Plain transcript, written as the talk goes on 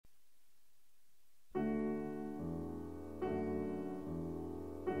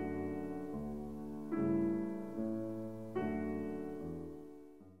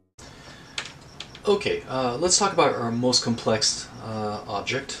Okay, let's talk about our most complex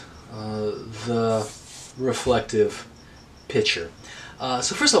object, the reflective picture.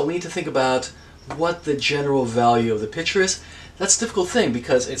 So first of all, we need to think about what the general value of the picture is. That's a difficult thing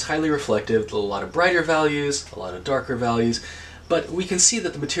because it's highly reflective, a lot of brighter values, a lot of darker values, but we can see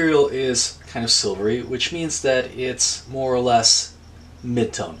that the material is kind of silvery, which means that it's more or less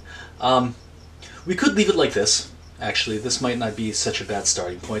mid-tone. We could leave it like this. Actually, this might not be such a bad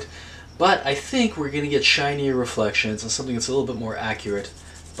starting point, but I think we're going to get shinier reflections and something that's a little bit more accurate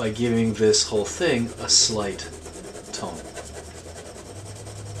by giving this whole thing a slight tone.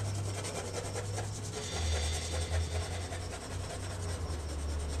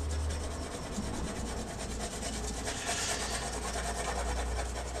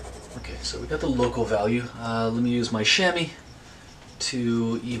 Okay, so we got the local value. Let me use my chamois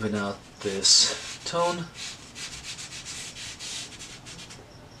to even out this tone.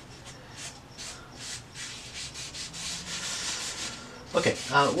 Okay,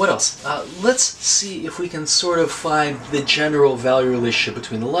 what else? Let's see if we can sort of find the general value relationship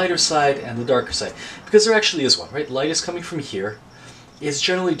between the lighter side and the darker side. Because there actually is one, right? Light is coming from here. It's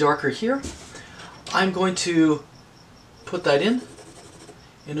generally darker here. I'm going to put that in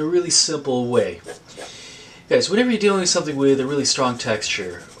a really simple way. Guys, whenever you're dealing with something with a really strong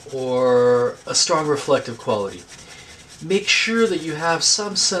texture or a strong reflective quality, make sure that you have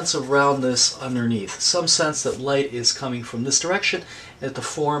some sense of roundness underneath, some sense that light is coming from this direction and that the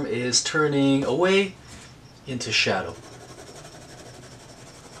form is turning away into shadow.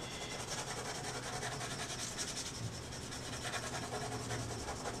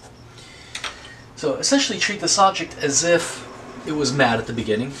 So essentially treat this object as if it was matte at the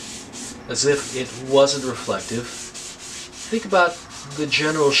beginning, as if it wasn't reflective. Think about the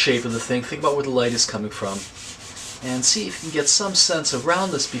general shape of the thing, think about where the light is coming from, and see if you can get some sense of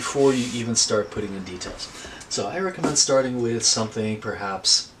roundness before you even start putting in details. So I recommend starting with something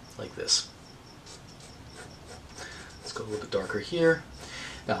perhaps like this. Let's go a little bit darker here.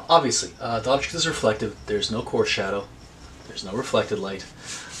 Now obviously the object is reflective, there's no core shadow, there's no reflected light,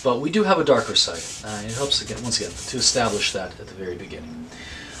 but we do have a darker side. It helps again, once again, to establish that at the very beginning.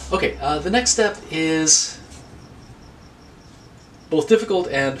 Okay, the next step is both difficult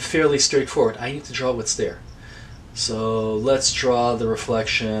and fairly straightforward. I need to draw what's there. So let's draw the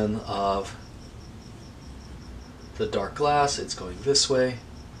reflection of the dark glass. It's going this way,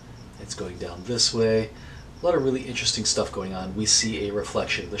 it's going down this way. A lot of really interesting stuff going on. We see a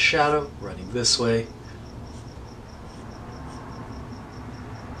reflection of the shadow running this way.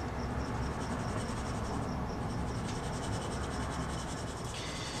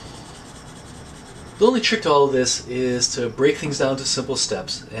 The only trick to all of this is to break things down to simple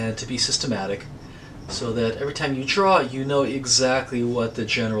steps and to be systematic so that every time you draw, you know exactly what the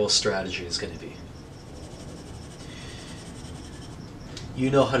general strategy is going to be. You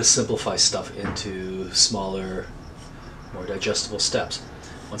know how to simplify stuff into smaller, more digestible steps.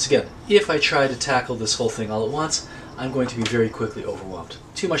 Once again, if I try to tackle this whole thing all at once, I'm going to be very quickly overwhelmed.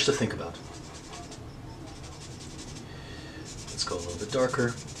 Too much to think about. Let's go a little bit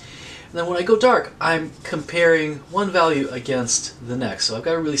darker. And then when I go dark, I'm comparing one value against the next. So I've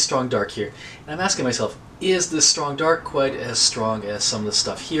got a really strong dark here. And I'm asking myself, is this strong dark quite as strong as some of the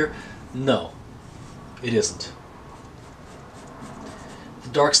stuff here? No, it isn't. The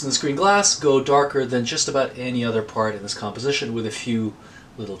darks in this green glass go darker than just about any other part in this composition, with a few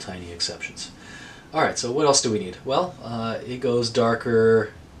little tiny exceptions. Alright, so what else do we need? Well, it goes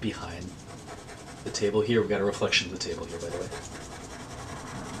darker behind the table here. We've got a reflection of the table here, by the way.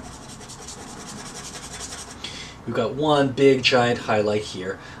 We've got one big giant highlight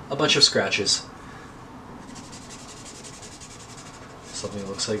here, a bunch of scratches, something that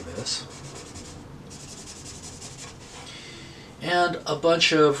looks like this, and a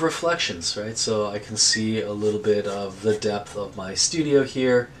bunch of reflections, right? So I can see a little bit of the depth of my studio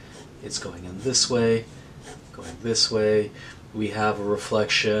here. It's going in this way, going this way. We have a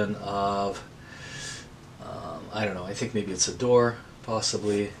reflection of, I don't know, I think maybe it's a door,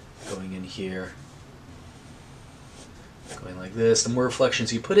 possibly, going in here. Going like this. The more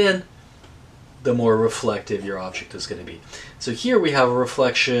reflections you put in, the more reflective your object is going to be. So here we have a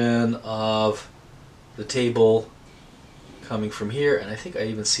reflection of the table coming from here, and I think I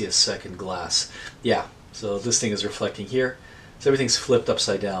even see a second glass. Yeah, so this thing is reflecting here. So everything's flipped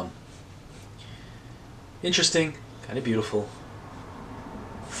upside down. Interesting, kind of beautiful.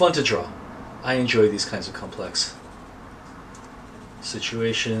 Fun to draw. I enjoy these kinds of complex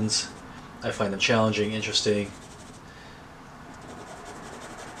situations. I find them challenging, interesting.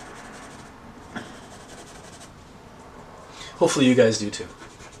 Hopefully you guys do too.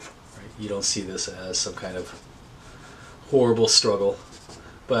 Right? you don't see this as some kind of horrible struggle,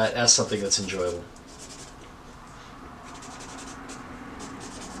 but as something that's enjoyable.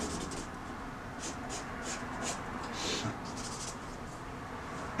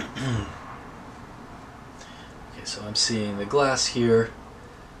 Okay, so I'm seeing the glass here.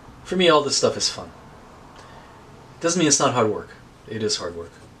 For me, all this stuff is fun. Doesn't mean it's not hard work. It is hard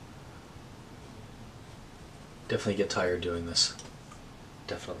work. Definitely get tired doing this.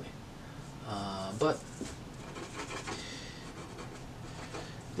 Definitely. But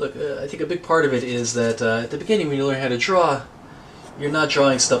look, I think a big part of it is that at the beginning when you learn how to draw, you're not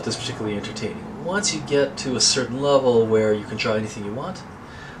drawing stuff that's particularly entertaining. Once you get to a certain level where you can draw anything you want,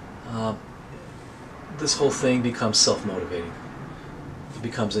 this whole thing becomes self-motivating. It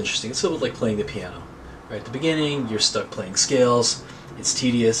becomes interesting. It's a little bit like playing the piano. Right at the beginning, you're stuck playing scales. It's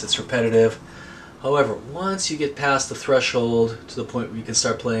tedious, it's repetitive. However, once you get past the threshold to the point where you can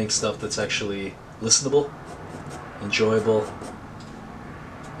start playing stuff that's actually listenable, enjoyable,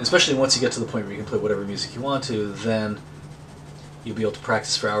 especially once you get to the point where you can play whatever music you want to, then you'll be able to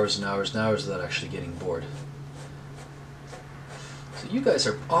practice for hours and hours and hours without actually getting bored. So you guys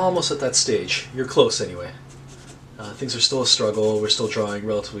are almost at that stage. You're close anyway. Things are still a struggle. We're still drawing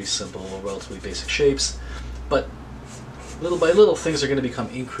relatively simple, relatively basic shapes, but little by little things are going to become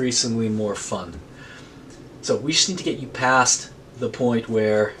increasingly more fun. So we just need to get you past the point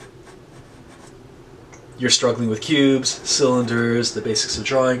where you're struggling with cubes, cylinders, the basics of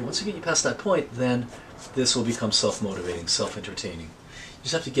drawing. Once we get you past that point, then this will become self-motivating, self-entertaining. You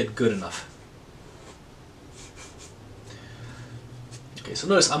just have to get good enough. Okay, so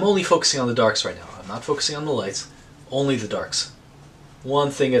notice I'm only focusing on the darks right now. I'm not focusing on the lights, only the darks. One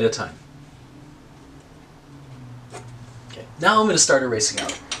thing at a time. Okay, now I'm going to start erasing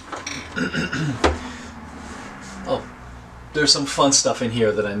out. Oh, there's some fun stuff in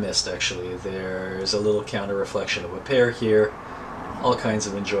here that I missed actually. There's a little counter reflection of a pear here. All kinds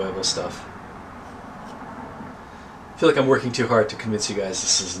of enjoyable stuff. I feel like I'm working too hard to convince you guys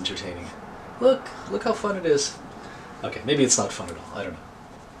this is entertaining. Look how fun it is. Okay, maybe it's not fun at all. I don't know.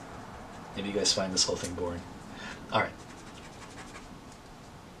 Maybe you guys find this whole thing boring. Alright.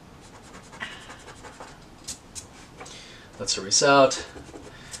 Let's erase out.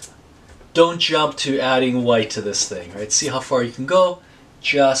 Don't jump to adding white to this thing, right? See how far you can go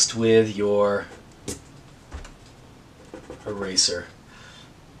just with your eraser.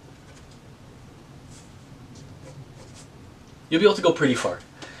 You'll be able to go pretty far.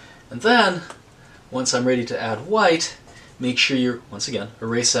 And then, once I'm ready to add white, make sure you, once again,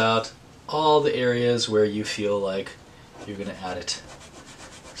 erase out all the areas where you feel like you're going to add it.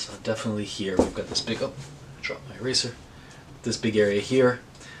 So definitely here, we've got this big, oh, drop my eraser, this big area here.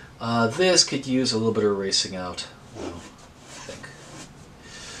 This could use a little bit of erasing out, I think.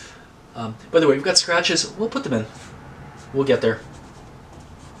 By the way, we've got scratches. We'll put them in. We'll get there.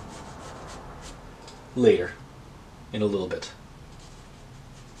 Later, in a little bit.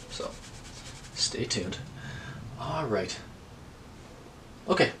 So, stay tuned. All right.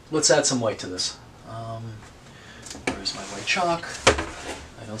 Okay, let's add some white to this. Where's my white chalk?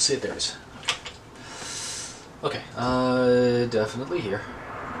 I don't see it. There it is. Okay, definitely here.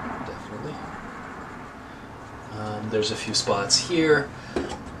 Definitely. There's a few spots here.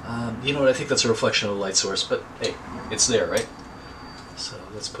 You know what? I think that's a reflection of the light source, but hey, it's there, right? So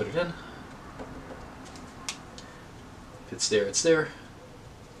let's put it in. If it's there, it's there.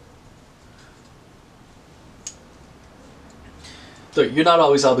 So you're not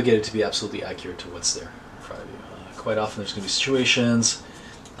always obligated to be absolutely accurate to what's there in front of you. Quite often there's going to be situations.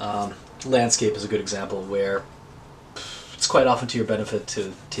 Landscape is a good example where it's quite often to your benefit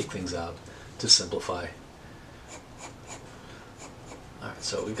to take things out, to simplify. Alright,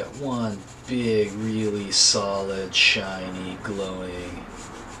 so we've got one big, really solid, shiny, glowing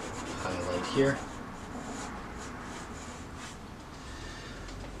highlight here.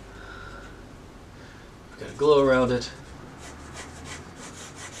 We've got a glow around it.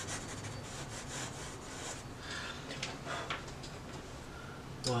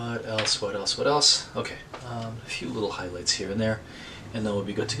 What else, what else, what else? Okay, a few little highlights here and there, and then we'll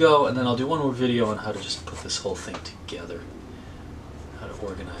be good to go, and then I'll do one more video on how to just put this whole thing together, how to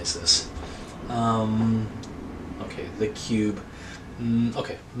organize this. Okay, the cube.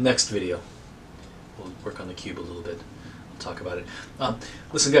 Okay, next video. We'll work on the cube a little bit. We'll talk about it.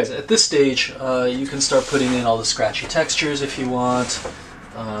 Listen guys, at this stage, you can start putting in all the scratchy textures if you want.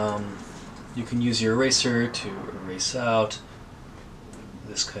 You can use your eraser to erase out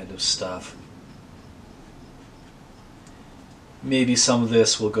this kind of stuff. Maybe some of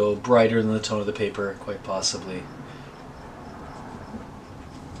this will go brighter than the tone of the paper, quite possibly.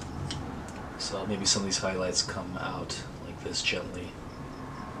 maybe some of these highlights come out like this gently.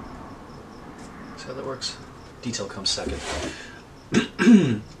 See how that works? Detail comes second.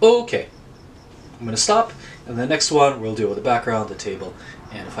 Okay, I'm going to stop, and the next one we'll deal with the background, the table,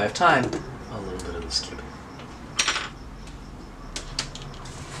 and if I have time, a little bit of this cube.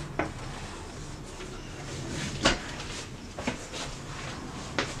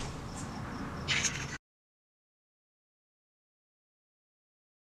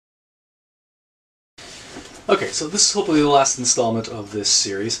 Okay, so this is hopefully the last installment of this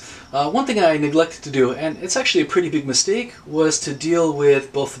series. One thing I neglected to do, and it's actually a pretty big mistake, was to deal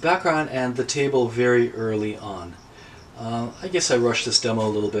with both the background and the table very early on. I guess I rushed this demo a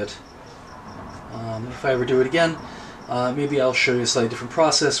little bit. If I ever do it again, maybe I'll show you a slightly different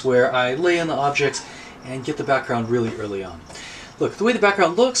process where I lay in the objects and get the background really early on. Look, the way the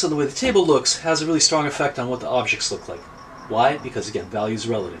background looks and the way the table looks has a really strong effect on what the objects look like. Why? Because again, value is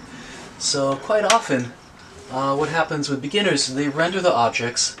relative. So quite often, what happens with beginners is they render the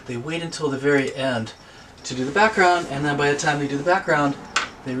objects, they wait until the very end to do the background, and then by the time they do the background,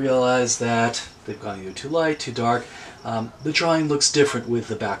 they realize that they've gone either too light, too dark. The drawing looks different with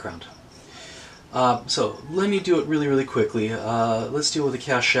the background. So let me do it really quickly. Let's deal with the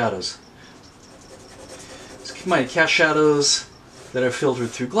cast shadows. So keep in mind, cast shadows that are filtered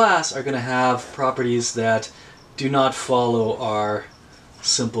through glass are going to have properties that do not follow our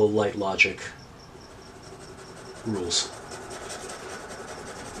simple light logic rules.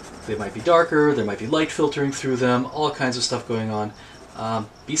 They might be darker, there might be light filtering through them, all kinds of stuff going on.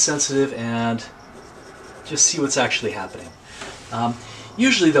 Be sensitive and just see what's actually happening.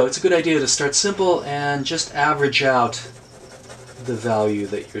 Usually though, it's a good idea to start simple and just average out the value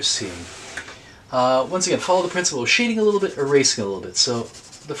that you're seeing. Once again, follow the principle of shading a little bit, erasing a little bit. So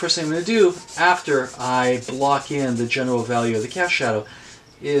the first thing I'm going to do after I block in the general value of the cast shadow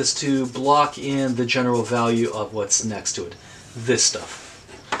is to block in the general value of what's next to it, this stuff.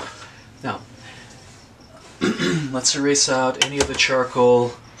 Now, let's erase out any of the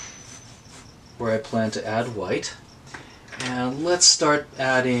charcoal where I plan to add white, and let's start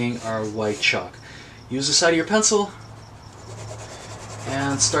adding our white chalk. Use the side of your pencil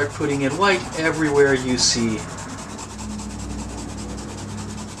and start putting in white everywhere you see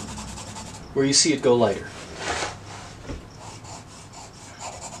it go lighter.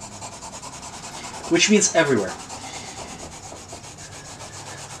 Which means everywhere.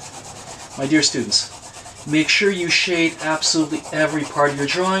 My dear students, make sure you shade absolutely every part of your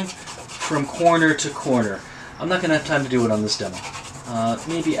drawing from corner to corner. I'm not going to have time to do it on this demo.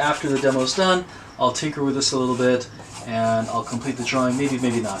 Maybe after the demo's done, I'll tinker with this a little bit and I'll complete the drawing,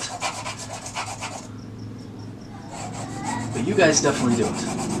 maybe not. But you guys definitely do it.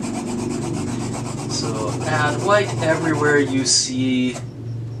 So add white everywhere you see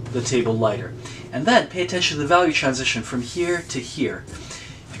the table lighter. And then pay attention to the value transition from here to here.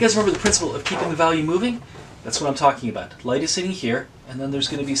 If you guys remember the principle of keeping the value moving, that's what I'm talking about. Light is sitting here, and then there's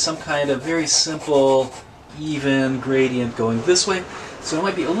going to be some kind of very simple, even gradient going this way. So it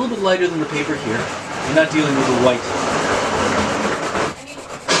might be a little bit lighter than the paper here. You're not dealing with the white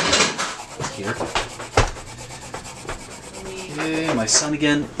here. Okay, my son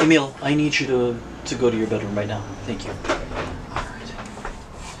again. Emil, I need you to go to your bedroom right now. Thank you. All right.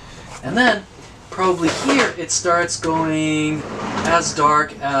 And then, probably here, it starts going as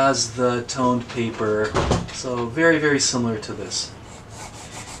dark as the toned paper. So very similar to this.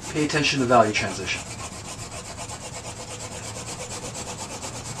 Pay attention to value transition.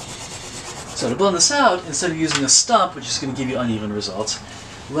 So to blend this out, instead of using a stump, which is going to give you uneven results,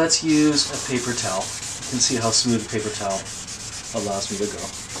 let's use a paper towel. You can see how smooth the paper towel allows me to go.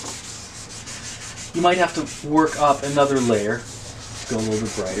 You might have to work up another layer to go a little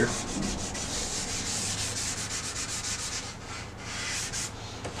bit brighter.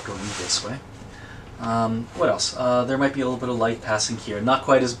 Going this way. What else? There might be a little bit of light passing here. Not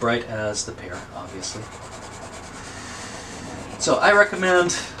quite as bright as the pear, obviously. So I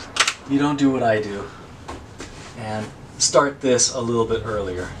recommend you don't do what I do and start this a little bit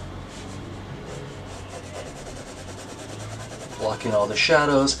earlier. Block in all the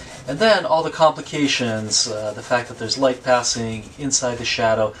shadows, and then all the complications, the fact that there's light passing inside the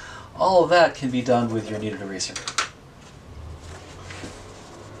shadow, all of that can be done with your kneaded eraser.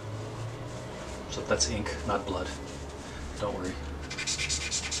 So that's ink, not blood. Don't worry.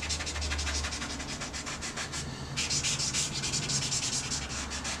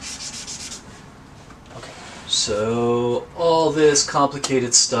 Okay, so all this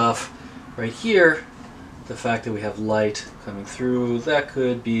complicated stuff right here, the fact that we have light coming through, that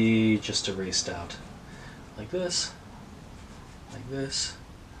could be just erased out. Like this,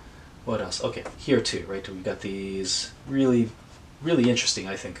 What else? Okay, here too, right? We've got these really, really interesting,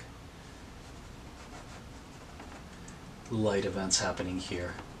 I think, light events happening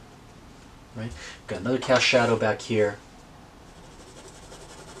here, right? Got another cast shadow back here.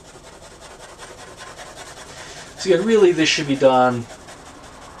 So again, really this should be done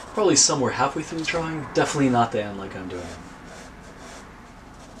probably somewhere halfway through the drawing, definitely not the end like I'm doing it.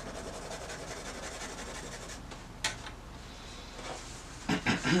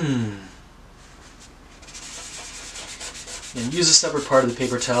 And use a separate part of the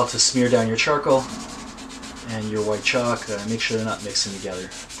paper towel to smear down your charcoal and your white chalk. Make sure they're not mixing together.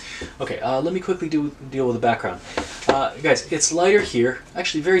 Okay, let me quickly deal with the background. Guys, it's lighter here,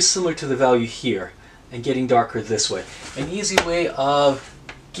 actually very similar to the value here, and getting darker this way. An easy way of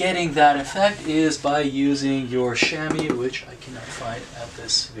getting that effect is by using your chamois, which I cannot find at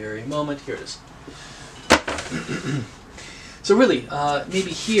this very moment. Here it is. So really,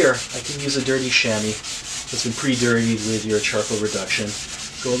 maybe here I can use a dirty chamois that's been pre-dirtied with your charcoal reduction.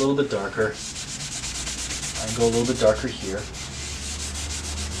 Go a little bit darker. And go a little bit darker here.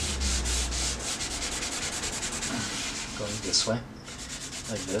 Going this way,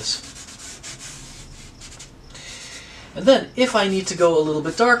 like this. And then, if I need to go a little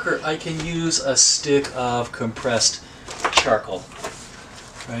bit darker, I can use a stick of compressed charcoal.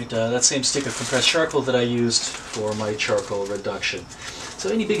 Right, that same stick of compressed charcoal that I used for my charcoal reduction. So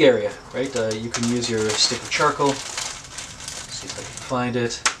any big area, right, you can use your stick of charcoal. Let's see if I can find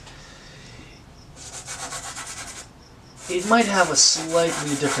it. It might have a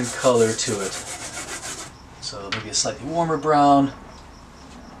slightly different color to it. So maybe a slightly warmer brown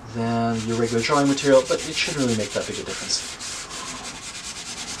than your regular drawing material, but it shouldn't really make that big a difference.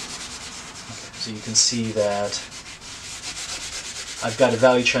 Okay, so you can see that I've got a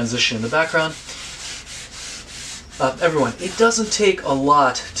value transition in the background. Everyone, it doesn't take a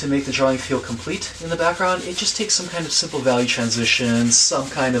lot to make the drawing feel complete in the background. It just takes some kind of simple value transition, some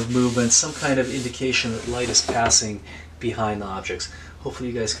kind of movement, some kind of indication that light is passing behind the objects. Hopefully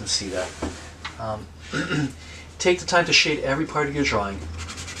you guys can see that. Take the time to shade every part of your drawing.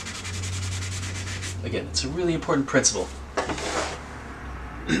 Again, it's a really important principle.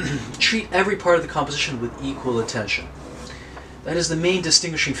 Treat every part of the composition with equal attention. That is the main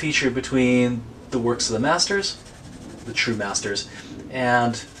distinguishing feature between the works of the masters, the true masters,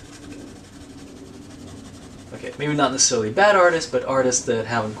 and, okay, maybe not necessarily bad artists, but artists that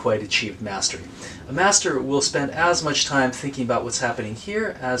haven't quite achieved mastery. A master will spend as much time thinking about what's happening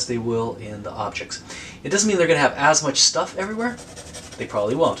here as they will in the objects. It doesn't mean they're going to have as much stuff everywhere. They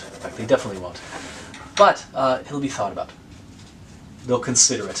probably won't. In fact, they definitely won't. But it'll be thought about. They'll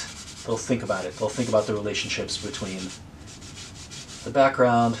consider it. They'll think about it. They'll think about the relationships between the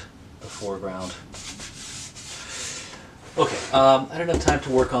background, the foreground. Okay, I don't have time to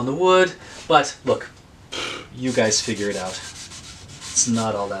work on the wood, but look, you guys figure it out. It's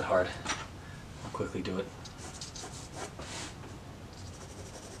not all that hard. I'll quickly do it.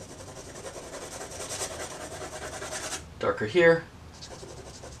 Darker here.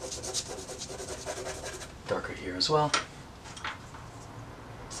 Darker here as well.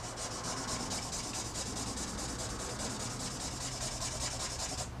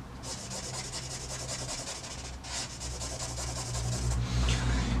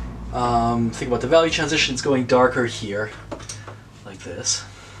 Think about the value transitions going darker here, like this.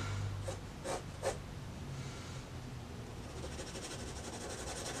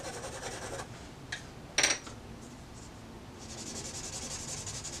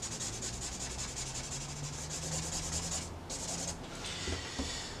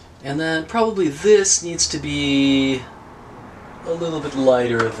 And then probably this needs to be a little bit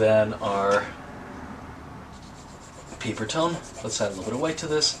lighter than our paper tone. Let's add a little bit of white to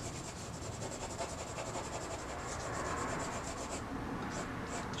this.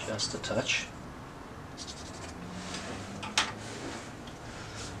 Just a touch.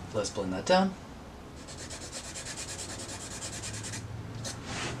 Let's blend that down.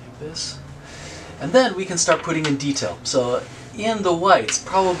 Like this. And then we can start putting in detail. So in the whites,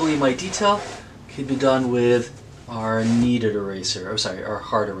 probably my detail could be done with our kneaded eraser, or sorry, our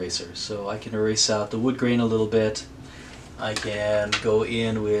hard eraser. So I can erase out the wood grain a little bit. I can go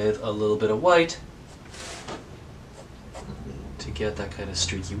in with a little bit of white to get that kind of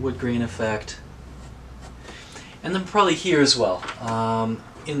streaky wood grain effect. And then probably here as well.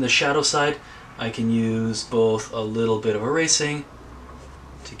 In the shadow side, I can use both a little bit of erasing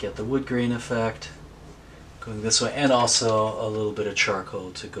to get the wood grain effect going this way, and also a little bit of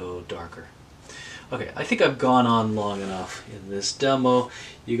charcoal to go darker. Okay, I think I've gone on long enough in this demo.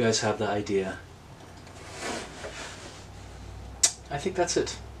 You guys have the idea. I think that's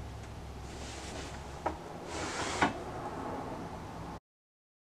it.